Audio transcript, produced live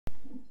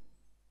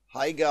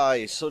Hi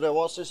guys, so there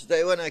was this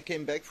day when I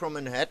came back from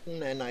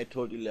Manhattan and I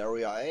told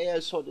Ilaria, hey, I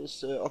saw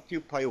this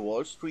Occupy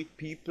Wall Street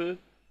people.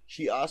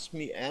 She asked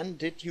me, Anne,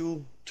 did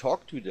you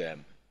talk to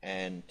them?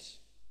 And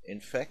in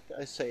fact,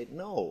 I said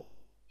no.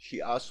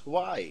 She asked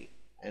why,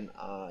 and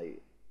I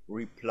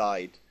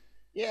replied,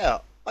 yeah,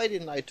 why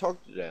didn't I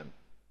talk to them?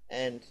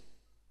 And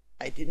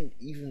I didn't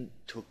even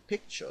took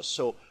pictures.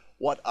 So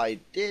what I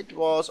did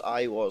was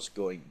I was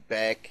going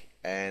back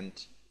and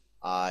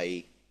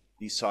I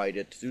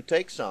decided to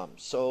take some.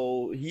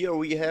 So here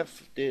we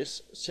have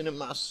this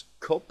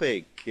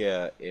cinemascopic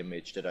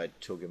image that I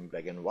took in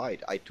black and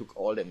white. I took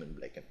all them in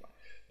black and white.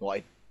 No,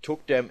 I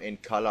took them in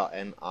color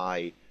and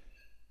I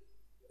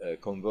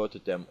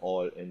converted them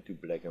all into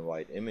black and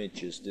white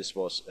images. This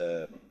was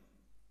a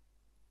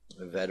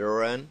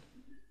veteran.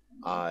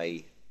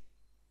 I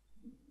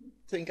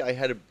think I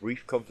had a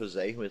brief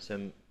conversation with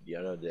him the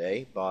other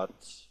day, but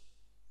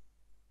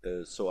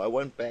so I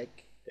went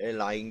back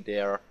lying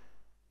there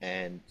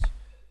and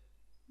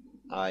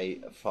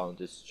I found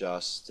this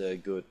just a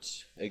good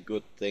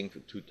thing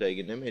to take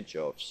an image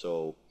of.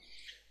 So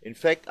in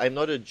fact, I'm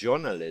not a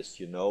journalist,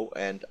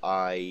 and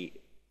I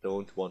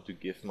don't want to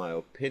give my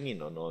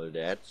opinion on all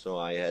that. So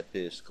I had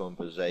this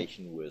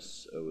conversation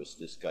with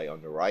this guy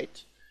on the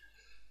right.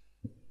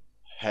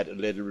 Had a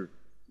little.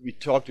 We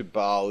talked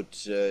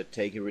about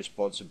taking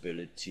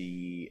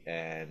responsibility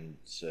and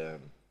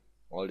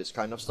all this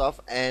kind of stuff.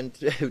 And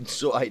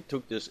so I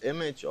took this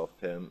image of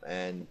him,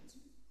 and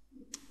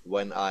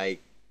when I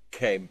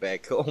came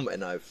back home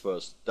and I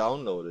first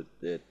downloaded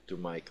it to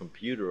my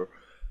computer,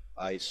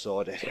 I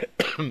saw that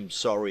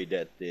sorry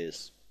that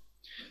this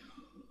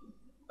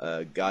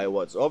guy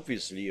was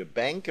obviously a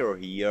banker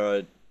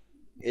here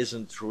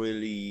isn't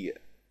really,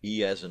 he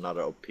has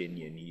another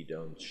opinion. He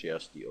don't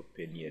shares the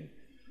opinion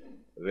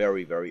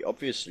very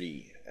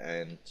obviously.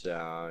 And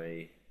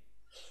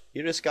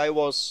here this guy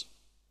was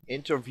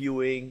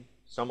interviewing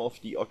some of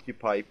the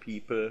Occupy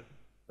people.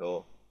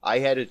 So I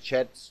had a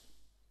chat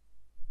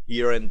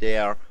here and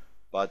there,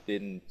 but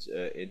didn't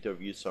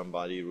interview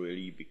somebody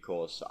really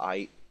because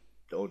I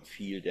don't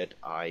feel that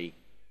I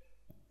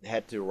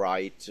had the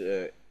right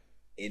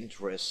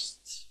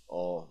interest,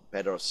 or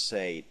better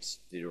said,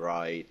 the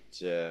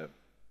right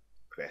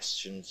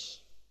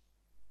questions.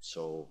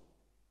 So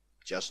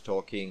just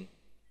talking,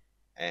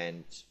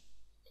 and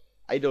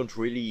I don't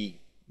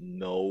really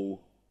know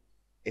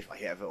if I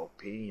have an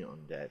opinion on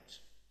that.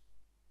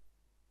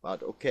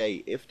 But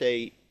okay, if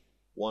they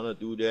want to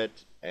do that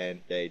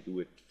and they do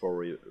it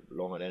for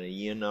longer than a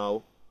year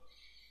now,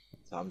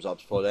 thumbs up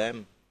for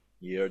them.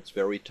 Here it's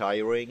very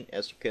tiring,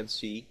 as you can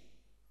see.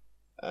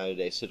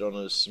 They sit on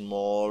a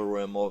small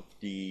rim of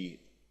the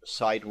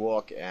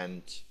sidewalk,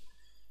 and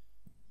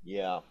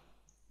yeah,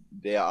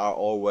 there are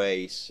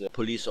always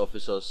police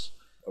officers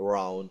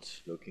around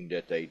looking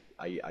that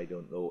I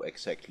don't know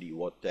exactly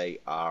what they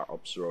are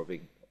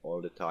observing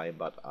all the time,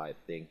 but I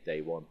think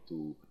they want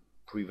to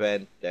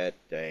prevent that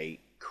they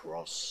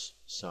cross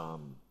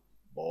some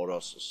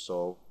borders.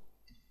 So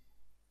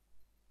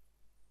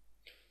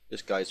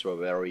these guys were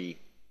very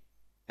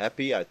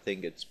happy. I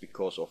think it's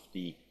because of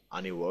the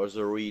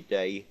anniversary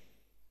they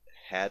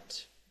had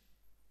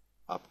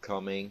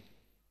upcoming.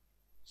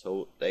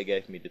 So they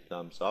gave me the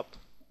thumbs up.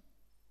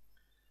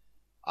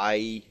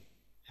 I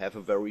have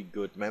a very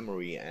good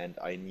memory, and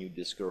I knew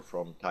this girl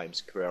from Times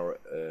Square.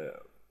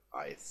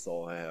 I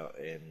saw her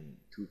in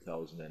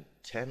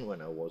 2010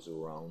 when I was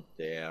around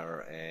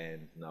there,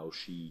 and now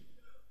she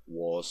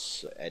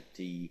was at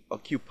the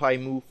Occupy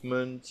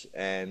movement.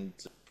 And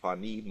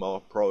funny,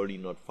 more probably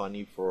not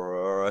funny for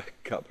her, a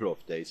couple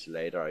of days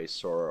later I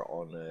saw her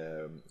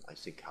on I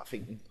think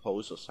Huffington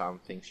Post or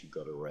something. She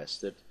got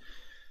arrested,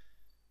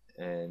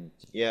 and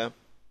yeah,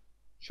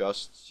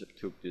 just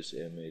took this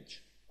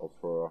image of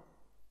her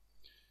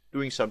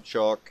doing some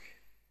chalk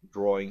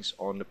drawings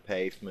on the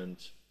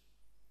pavement.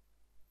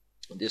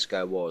 This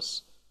guy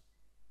was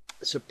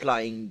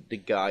supplying the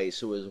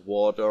guys with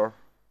water,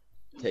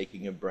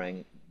 taking a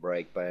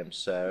break by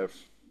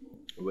himself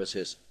with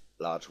his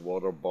large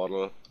water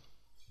bottle,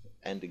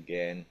 and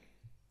again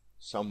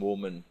some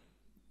woman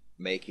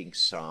making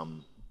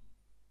some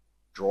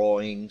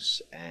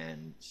drawings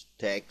and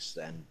text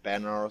and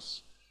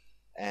banners.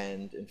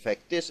 And in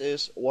fact, this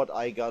is what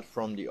I got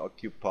from the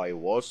Occupy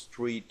Wall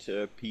Street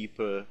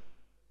people.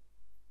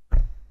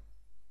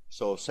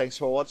 So thanks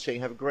for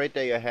watching, have a great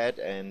day ahead,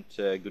 and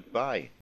goodbye.